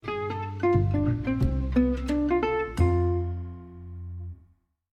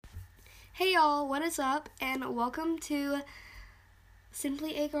y'all, what is up, and welcome to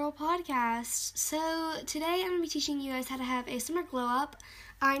Simply a Girl podcast. So today I'm going to be teaching you guys how to have a summer glow up.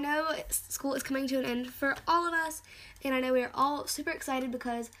 I know school is coming to an end for all of us, and I know we are all super excited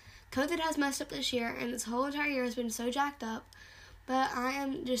because COVID has messed up this year, and this whole entire year has been so jacked up. But I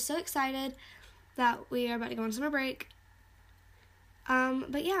am just so excited that we are about to go on summer break.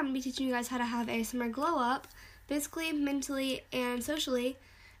 But yeah, I'm going to be teaching you guys how to have a summer glow up, physically, mentally, and socially.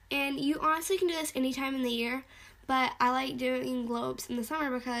 And you honestly can do this any time in the year, but I like doing glow-ups in the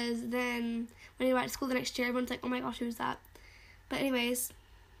summer because then when you go back to school the next year, everyone's like, oh my gosh, who's that? But anyways,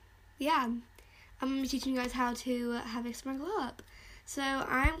 yeah, I'm going to be teaching you guys how to have a summer glow-up. So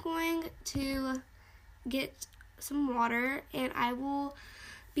I'm going to get some water, and I will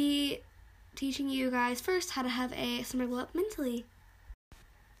be teaching you guys first how to have a summer glow-up mentally.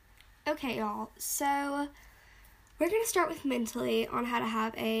 Okay, y'all, so we're going to start with mentally on how to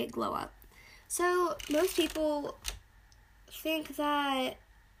have a glow-up. So, most people think that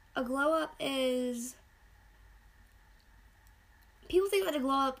a glow-up is... People think that a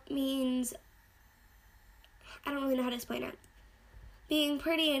glow-up means... I don't really know how to explain it. Being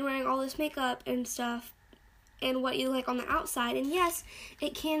pretty and wearing all this makeup and stuff and what you look like on the outside. And yes,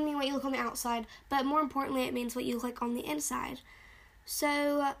 it can mean what you look on the outside, but more importantly, it means what you look like on the inside.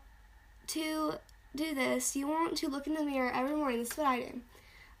 So, to do this, you want to look in the mirror every morning. This is what I do.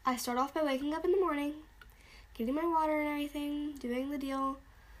 I start off by waking up in the morning, getting my water and everything, doing my deal,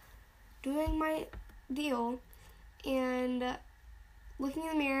 and looking in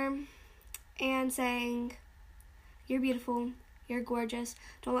the mirror and saying, you're beautiful, you're gorgeous,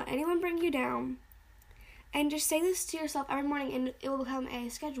 don't let anyone bring you down. And just say this to yourself every morning, and it will become a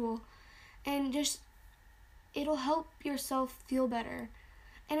schedule. And it'll help yourself feel better.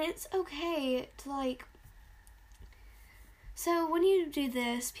 And it's okay to, so when you do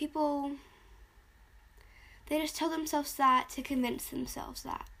this, people, they just tell themselves that to convince themselves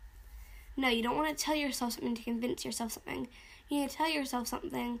that. No, you don't want to tell yourself something to convince yourself something. You need to tell yourself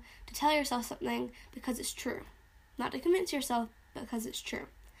something because it's true. Not to convince yourself, because it's true.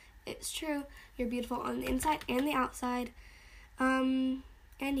 It's true. You're beautiful on the inside and the outside.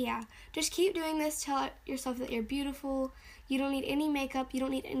 And yeah, just keep doing this. Tell yourself that you're beautiful. You don't need any makeup. You don't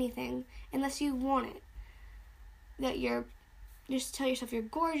need anything unless you want it. Just tell yourself you're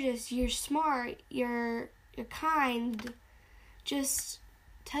gorgeous, you're smart, you're kind. Just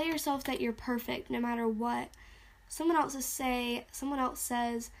tell yourself that you're perfect no matter what someone else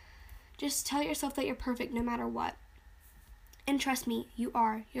says. Just tell yourself that you're perfect no matter what. And trust me, you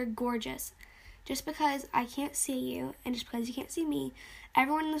are. You're gorgeous. Just because I can't see you, and just because you can't see me,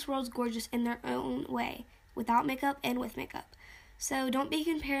 everyone in this world is gorgeous in their own way, without makeup and with makeup. So don't be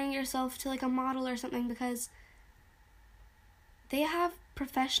comparing yourself to a model or something, because they have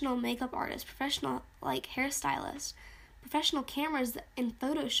professional makeup artists, professional hairstylists, professional cameras in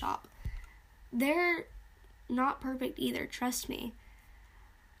Photoshop. They're not perfect either, trust me.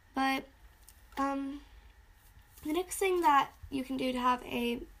 But the next thing that you can do to have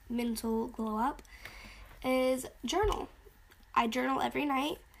a mental glow up is journal. I journal every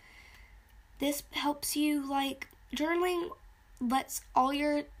night. This helps you, journaling lets all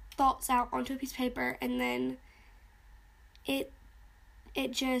your thoughts out onto a piece of paper, and then it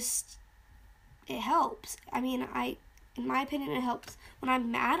helps. I mean, in my opinion, it helps. When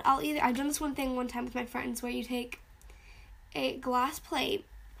I'm mad, I've done this one time with my friends where you take a glass plate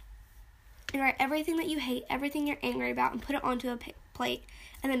and write everything that you hate, everything you're angry about, and put it onto a plate,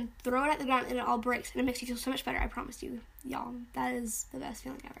 and then throw it at the ground, and it all breaks, and it makes you feel so much better. I promise you, y'all, that is the best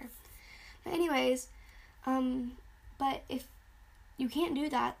feeling ever. But anyways, but if you can't do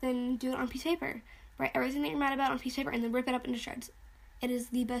that, then do it on a piece of paper. Write everything that you're mad about on a piece of paper, and then rip it up into shreds. It is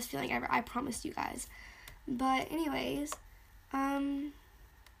the best feeling ever, I promise you guys. But anyways,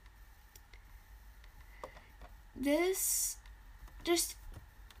 just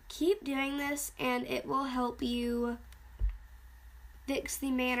keep doing this, and it will help you fix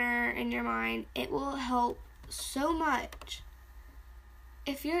the manner in your mind. It will help so much.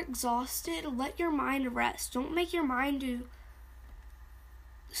 If you're exhausted, let your mind rest. Don't make your mind do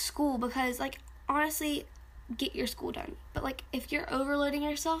school, because honestly, get your school done. But if you're overloading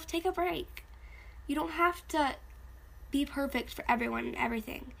yourself, take a break. You don't have to be perfect for everyone and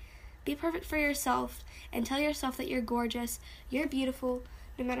everything. Be perfect for yourself, and tell yourself that you're gorgeous, you're beautiful,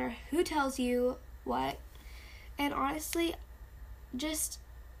 no matter who tells you what. And honestly, just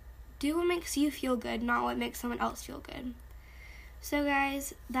do what makes you feel good, not what makes someone else feel good. So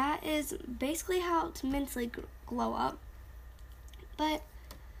guys, that is basically how to mentally glow up. But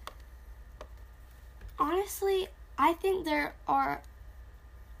honestly, I think there are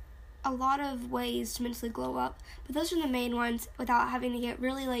a lot of ways to mentally glow up, but those are the main ones without having to get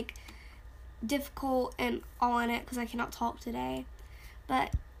really, like, difficult and all in it because I cannot talk today.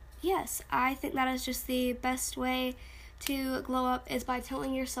 But yes, I think that is just the best way to glow up, is by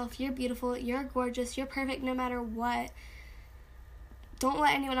telling yourself you're beautiful, you're gorgeous, you're perfect no matter what. Don't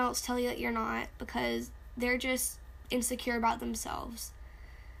let anyone else tell you that you're not, because they're just insecure about themselves.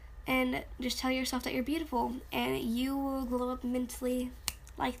 And just tell yourself that you're beautiful, and you will glow up mentally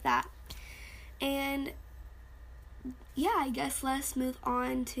like that. And yeah, I guess let's move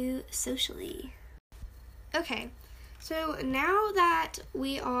on to socially. Okay, so now that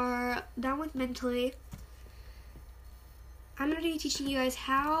we are done with mentally, I'm going to be teaching you guys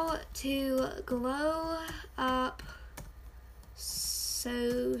how to glow up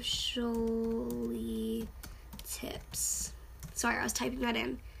socially tips. Sorry, I was typing that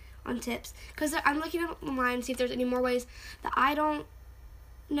in on tips, because I'm looking up online to see if there's any more ways that I don't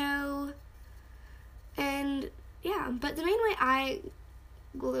know. And yeah, but the main way I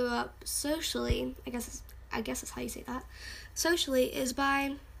glow up socially, I guess that's how you say that, socially, is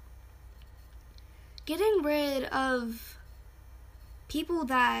by getting rid of people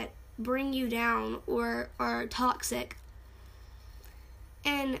that bring you down or are toxic.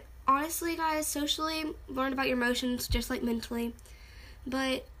 And honestly, guys, socially, learn about your emotions just like mentally.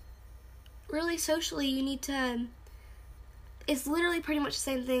 But really, socially, you need to, it's literally pretty much the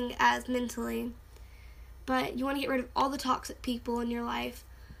same thing as mentally. But you want to get rid of all the toxic people in your life.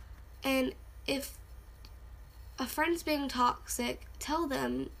 And if a friend's being toxic, tell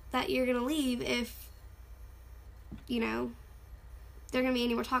them that you're going to leave if, they're going to be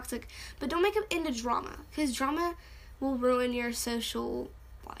any more toxic. But don't make them into drama, because drama will ruin your social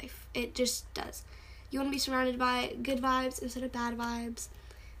life. It just does. You want to be surrounded by good vibes instead of bad vibes.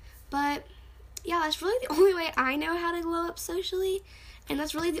 But yeah, that's really the only way I know how to glow up socially, and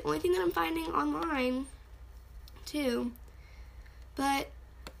that's really the only thing that I'm finding online too. But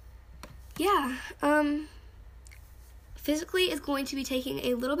yeah, physically is going to be taking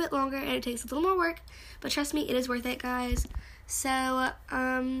a little bit longer, and it takes a little more work, but trust me, it is worth it, guys. So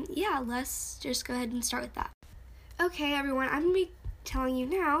yeah, let's just go ahead and start with that. Okay, everyone, I'm going to be telling you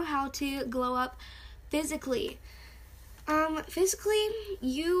now how to glow up physically. Physically,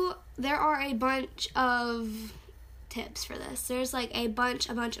 there are a bunch of tips for this. There's like a bunch.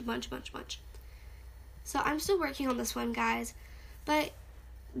 So I'm still working on this one, guys. But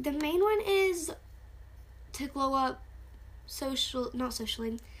the main one is to glow up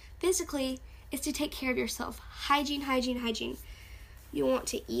physically, is to take care of yourself. Hygiene. You want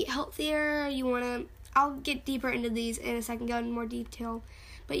to eat healthier. I'll get deeper into these in a second, go into more detail.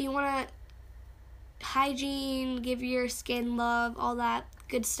 But you want to hygiene, give your skin love, all that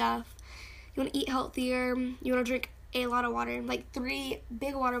good stuff. You want to eat healthier. You want to drink a lot of water, like 3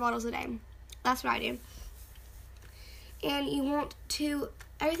 big water bottles a day. That's what I do. And you want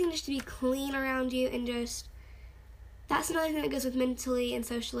everything just to be clean around you, and that's another thing that goes with mentally and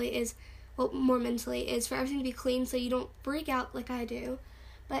socially is, more mentally, is for everything to be clean so you don't freak out like I do.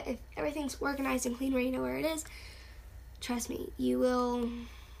 But if everything's organized and clean where you know where it is, trust me, you will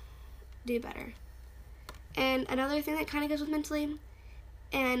do better. And another thing that kind of goes with mentally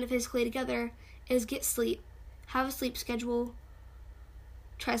and physically together is get sleep. Have a sleep schedule.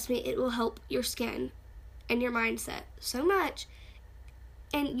 Trust me, it will help your skin and your mindset so much.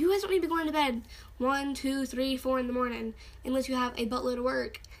 And you guys don't need to be going to bed 1, 2, 3, 4 in the morning unless you have a buttload of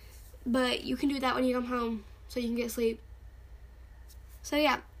work. But you can do that when you come home so you can get sleep. So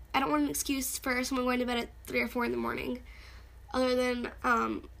yeah, I don't want an excuse for someone going to bed at 3 or 4 in the morning other than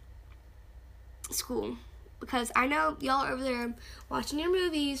school. Because I know y'all are over there watching your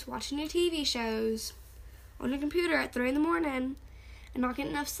movies, watching your TV shows on your computer at 3 in the morning and not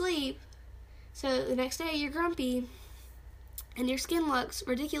getting enough sleep. So the next day you're grumpy and your skin looks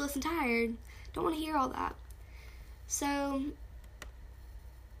ridiculous and tired. Don't want to hear all that. So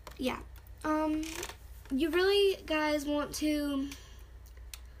yeah, you really, guys, want to,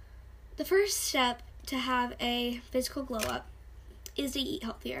 the first step to have a physical glow up is to eat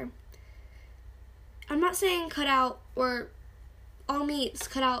healthier. I'm not saying cut out or all meats,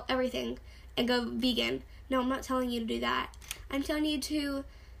 cut out everything and go vegan. No, I'm not telling you to do that. I'm telling you to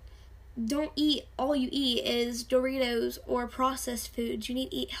don't eat, all you eat is Doritos or processed foods. You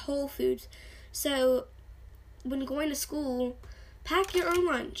need to eat whole foods. So when going to school, pack your own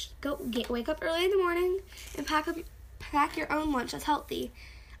lunch. Wake up early in the morning and pack your own lunch that's healthy.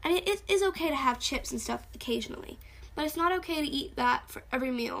 And it is okay to have chips and stuff occasionally, but it's not okay to eat that for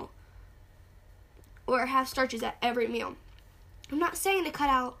every meal or have starches at every meal. I'm not saying to cut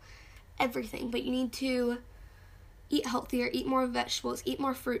out everything, but you need to eat healthier, eat more vegetables, eat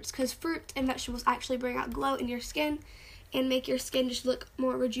more fruits, because fruit and vegetables actually bring out glow in your skin and make your skin just look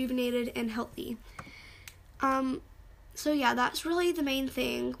more rejuvenated and healthy. So yeah, that's really the main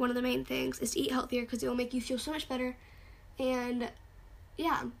thing. One of the main things is to eat healthier, because it will make you feel so much better. And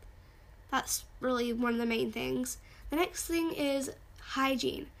yeah, that's really one of the main things. The next thing is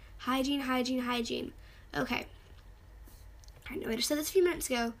hygiene. Hygiene. Okay. I know I just said this a few minutes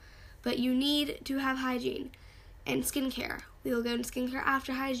ago, but you need to have hygiene and skincare. We will go into skincare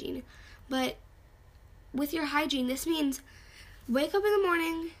after hygiene. But with your hygiene, this means wake up in the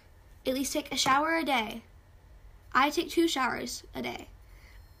morning, at least take a shower a day. I take 2 showers a day.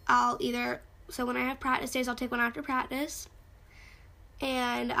 So when I have practice days, I'll take one after practice,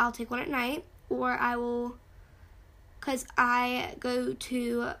 and I'll take one at night, or because I go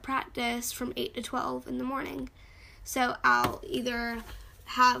to practice from 8 to 12 in the morning. So I'll either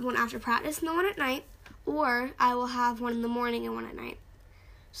have one after practice and the one at night, or I will have one in the morning and one at night.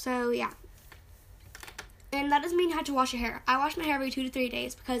 So yeah. And that doesn't mean you have to wash your hair. I wash my hair every 2 to 3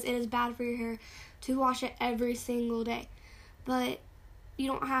 days because it is bad for your hair to wash it every single day. But you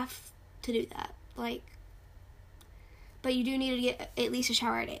don't have to do that. But you do need to get at least a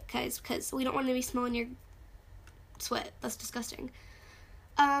shower a day, because we don't want to be smelling your sweat. That's disgusting.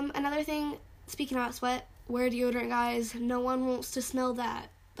 Another thing, speaking about sweat, wear deodorant, guys. No one wants to smell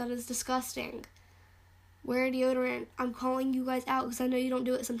that. That is disgusting. Wear deodorant. I'm calling you guys out because I know you don't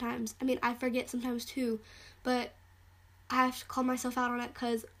do it sometimes. I mean, I forget sometimes too, but I have to call myself out on it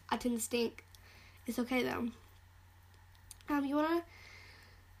because I tend to stink. It's okay though.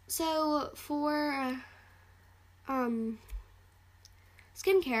 So for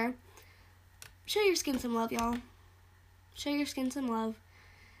skincare, show your skin some love, y'all. Show your skin some love.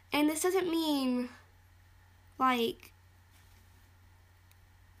 And this doesn't mean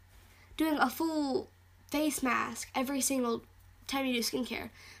doing a full face mask every single time you do skincare.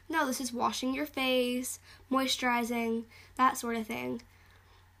 No, this is washing your face, moisturizing, that sort of thing.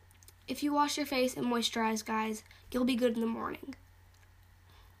 If you wash your face and moisturize, guys, you'll be good in the morning.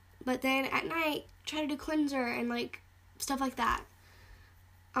 But then at night, try to do cleanser and stuff like that.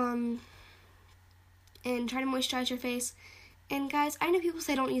 And try to moisturize your face. And guys, I know people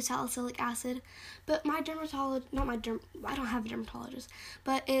say don't use salicylic acid, but I don't have a dermatologist,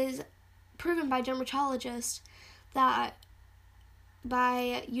 but is proven by dermatologists that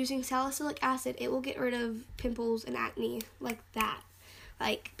by using salicylic acid, it will get rid of pimples and acne like that.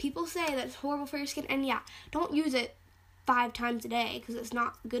 People say that it's horrible for your skin, and yeah, don't use it 5 times a day because it's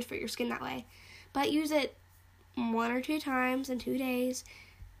not good for your skin that way. But use it 1 or 2 times in 2 days.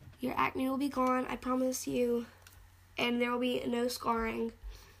 Your acne will be gone, I promise you, and there will be no scarring.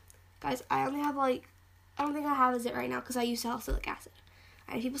 Guys, I only have I don't think I have it right now because I use salicylic acid.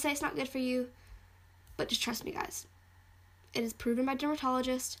 And people say it's not good for you, but just trust me, guys. It is proven by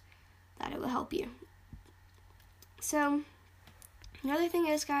dermatologists that it will help you. So, another thing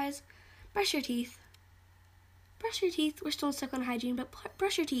is, guys, brush your teeth. Brush your teeth. We're still stuck on hygiene, but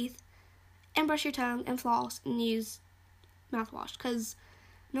brush your teeth and brush your tongue and floss and use mouthwash because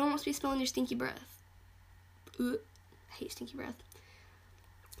no one wants to be smelling your stinky breath. Ugh, I hate stinky breath.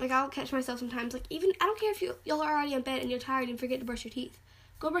 I'll catch myself sometimes. I don't care if y'all are already in bed and you're tired and forget to brush your teeth.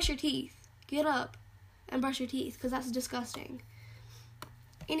 Go brush your teeth. Get up and brush your teeth because that's disgusting.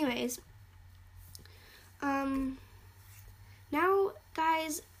 Anyways, now,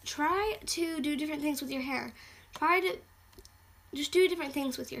 guys, try to do different things with your hair. Try to just do different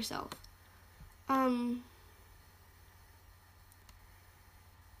things with yourself.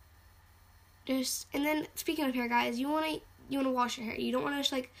 And then speaking of hair, guys, you wanna wash your hair. You don't wanna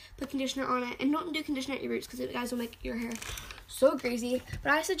just put conditioner on it, and don't do conditioner at your roots because it guys will make your hair so greasy.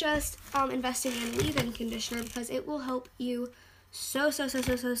 But I suggest investing in leave-in conditioner because it will help you so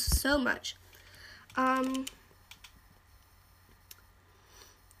much.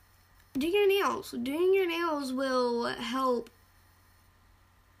 Doing your nails. Doing your nails will help.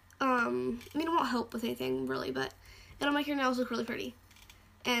 It won't help with anything really, but it'll make your nails look really pretty.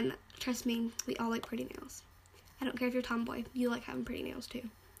 And trust me, we all like pretty nails. I don't care if you're a tomboy, you like having pretty nails too.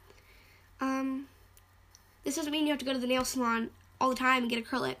 This doesn't mean you have to go to the nail salon all the time and get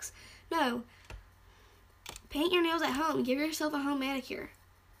acrylics. No. Paint your nails at home. Give yourself a home manicure.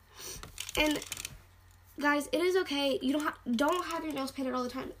 And guys, it is okay. You don't have your nails painted all the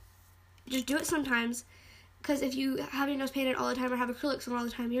time. Just do it sometimes. Because if you have your nails painted all the time or have acrylics on all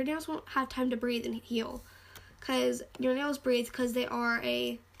the time, your nails won't have time to breathe and heal. Because your nails breathe because they are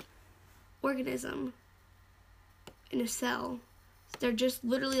a organism in a cell. They're just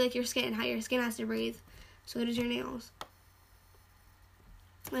literally like your skin, how your skin has to breathe. So does your nails.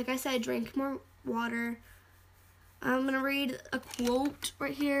 Like I said, drink more water. I'm going to read a quote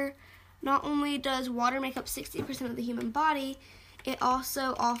right here. Not only does water make up 60% of the human body, it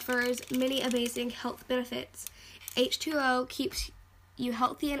also offers many amazing health benefits. H2O keeps you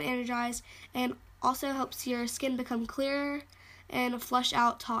healthy and energized, and also helps your skin become clearer and flush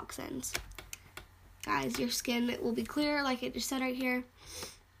out toxins. Guys, your skin will be clear, like it just said right here.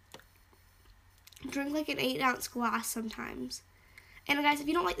 Drink like an 8-ounce glass sometimes. And guys, if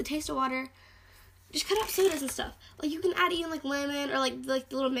you don't like the taste of water, just cut out sodas and stuff. Like, you can add even like lemon or like the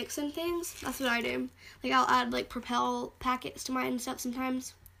little mix-in things. That's what I do. Like, I'll add like Propel packets to mine and stuff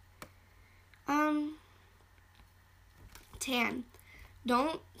sometimes. Tan.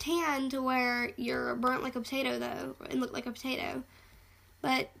 Don't tan to where you're burnt like a potato though, and look like a potato.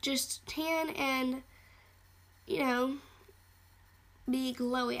 But just tan and, you know, be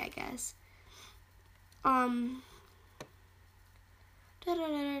glowy, I guess.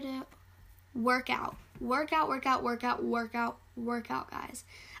 Workout, guys.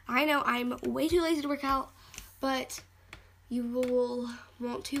 I know I'm way too lazy to work out, but you will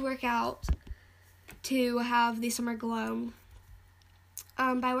want to work out to have the summer glow.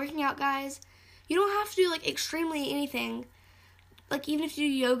 By working out, guys, you don't have to do like extremely anything. Like, even if you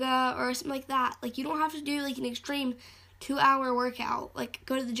do yoga or something like that, like, you don't have to do like an extreme 2-hour workout, like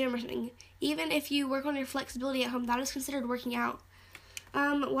go to the gym or something. Even if you work on your flexibility at home, that is considered working out.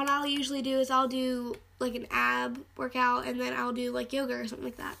 What I'll usually do is I'll do like an ab workout, and then I'll do like yoga or something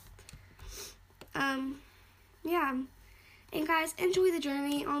like that. Yeah. And guys, enjoy the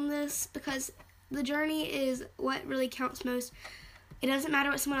journey on this, because the journey is what really counts most. It doesn't matter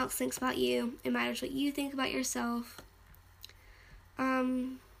what someone else thinks about you. It matters what you think about yourself.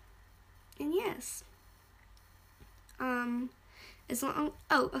 And yes.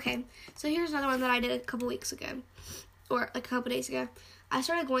 Okay. So here's another one that I did a couple weeks ago, or like a couple days ago. I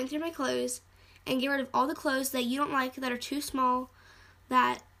started going through my clothes and get rid of all the clothes that you don't like, that are too small,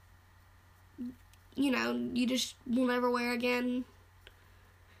 that, you know, you just will never wear again.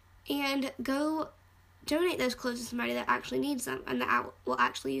 And go donate those clothes to somebody that actually needs them and that will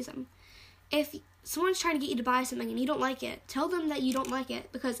actually use them. If someone's trying to get you to buy something and you don't like it, tell them that you don't like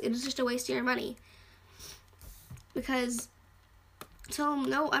it, because it is just a waste of your money. Because tell them,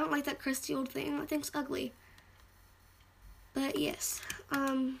 no, I don't like that crusty old thing. That thing's ugly. But yes,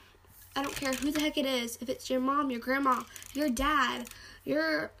 I don't care who the heck it is. If it's your mom, your grandma, your dad,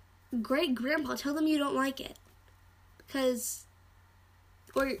 your great-grandpa, tell them you don't like it. Because,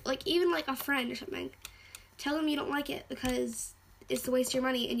 or like even like a friend or something. Tell them you don't like it because it's a waste of your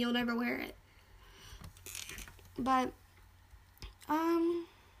money and you'll never wear it. But,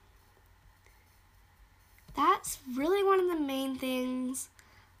 that's really one of the main things.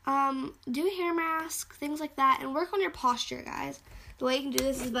 Do a hair mask, things like that, and work on your posture, guys. The way you can do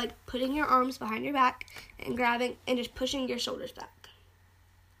this is by putting your arms behind your back and grabbing and just pushing your shoulders back.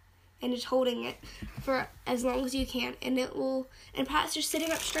 And just holding it for as long as you can. And practice just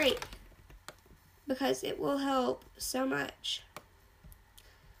sitting up straight, because it will help so much.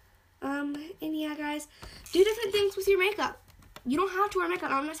 And yeah, guys, do different things with your makeup. You don't have to wear makeup.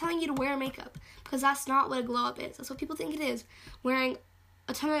 I'm not telling you to wear makeup, because that's not what a glow up is. That's what people think it is. Wearing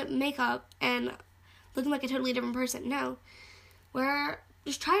a ton of makeup and looking like a totally different person. No.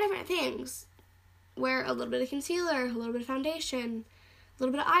 Just try different things. Wear a little bit of concealer, a little bit of foundation, a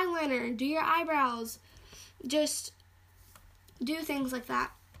little bit of eyeliner, do your eyebrows. Just do things like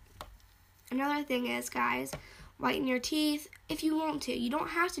that. Another thing is, guys, whiten your teeth if you want to. You don't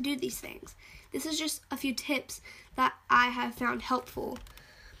have to do these things. This is just a few tips that I have found helpful.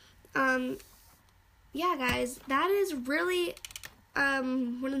 Yeah, guys, that is really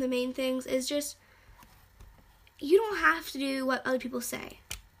one of the main things, is just, you don't have to do what other people say.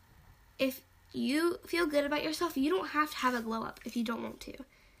 If you feel good about yourself, you don't have to have a glow up if you don't want to.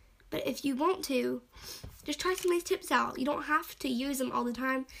 But if you want to, just try some of these tips out. You don't have to use them all the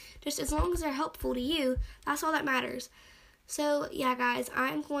time. Just as long as they're helpful to you, that's all that matters. So, yeah, guys,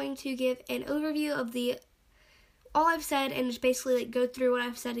 I'm going to give an overview of all I've said, and just basically like go through what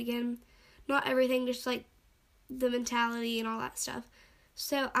I've said again. Not everything, just like the mentality and all that stuff.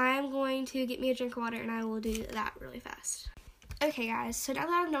 So I'm going to get me a drink of water, and I will do that really fast. Okay, guys, so now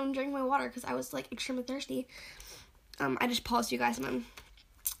that I'm done drinking my water, because I was like extremely thirsty, I just paused you guys, and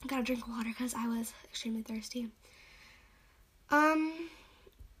I got a drink of water because I was extremely thirsty.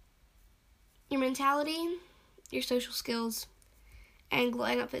 Your mentality, your social skills, and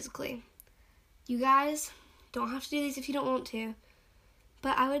glowing up physically. You guys don't have to do these if you don't want to,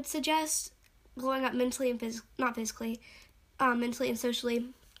 but I would suggest glowing up mentally and mentally and socially,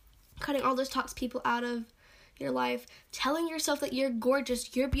 cutting all those toxic people out of your life, telling yourself that you're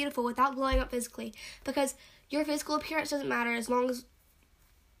gorgeous, you're beautiful without glowing up physically, because your physical appearance doesn't matter as long as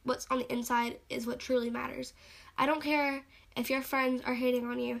what's on the inside is what truly matters. I don't care if your friends are hating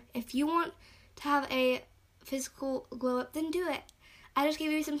on you. If you want to have a physical glow up, then do it. I just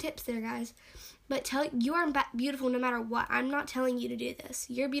gave you some tips there, guys. But you are beautiful no matter what. I'm not telling you to do this.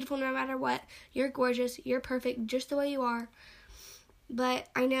 You're beautiful no matter what. You're gorgeous. You're perfect just the way you are. But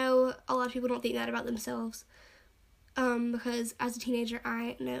I know a lot of people don't think that about themselves. Because as a teenager,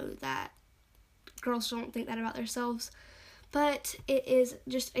 I know that girls don't think that about themselves. But it is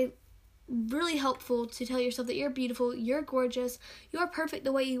just really helpful to tell yourself that you're beautiful, you're gorgeous, you're perfect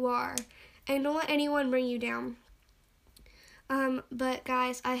the way you are. And don't let anyone bring you down. But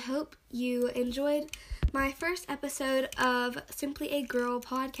guys, I hope you enjoyed my first episode of Simply a Girl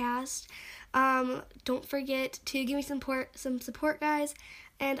podcast. Don't forget to give me some support, guys.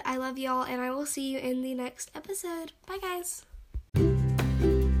 And I love y'all, and I will see you in the next episode. Bye, guys.